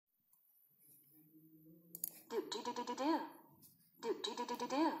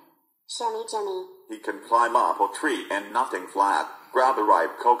Do. Shimmy Jimmy. He can climb up a tree and nothing flat, grab a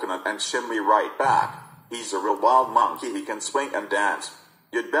ripe coconut and shimmy right back. He's a real wild monkey, he can swing and dance.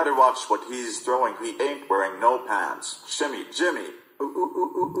 You'd better watch what he's throwing, he ain't wearing no pants. Shimmy Jimmy, ooh ooh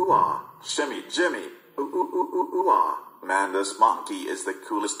ooh ooh ooh ah. Shimmy Jimmy, ooh ooh ooh ooh ooh ah. Man, this monkey is the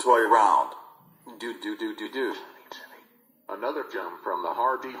coolest toy around. Do. Another gem from the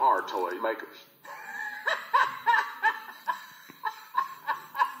Hardy Hard Toy Makers.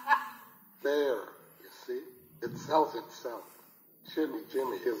 There, you see? It sells itself. Shimmy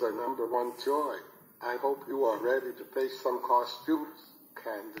Jimmy is our #1 joy. I hope you are ready to face some costumes,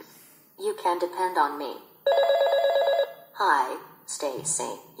 Candace. You can depend on me. Hi,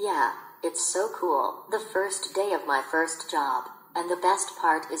 Stacy. Yeah, it's so cool. The first day of my first job. And the best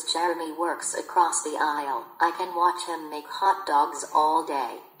part is Jeremy works across the aisle. I can watch him make hot dogs all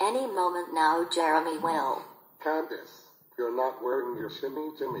day. Any moment now Jeremy will. Candace, you're not wearing your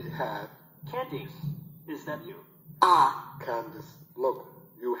Shimmy Jimmy hat. Candace, is that you? Ah. Candace, look,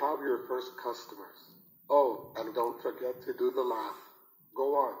 you have your first customers. Oh, and don't forget to do the laugh.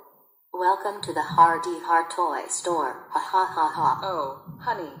 Go on. Welcome to the Hardy Heart Toy Store. Ha ha ha ha. Oh,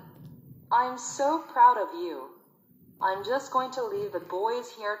 honey. I'm so proud of you. I'm just going to leave the boys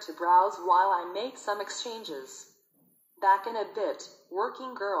here to browse while I make some exchanges. Back in a bit,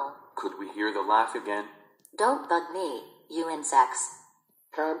 working girl. Could we hear the laugh again? Don't bug me, you insects.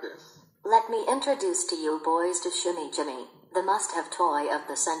 Candace. Let me introduce to you boys to Shimmy Jimmy, the must-have toy of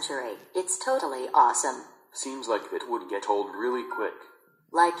the century. It's totally awesome. Seems like it would get old really quick.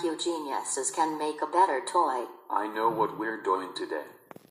 Like you geniuses can make a better toy. I know what we're doing today.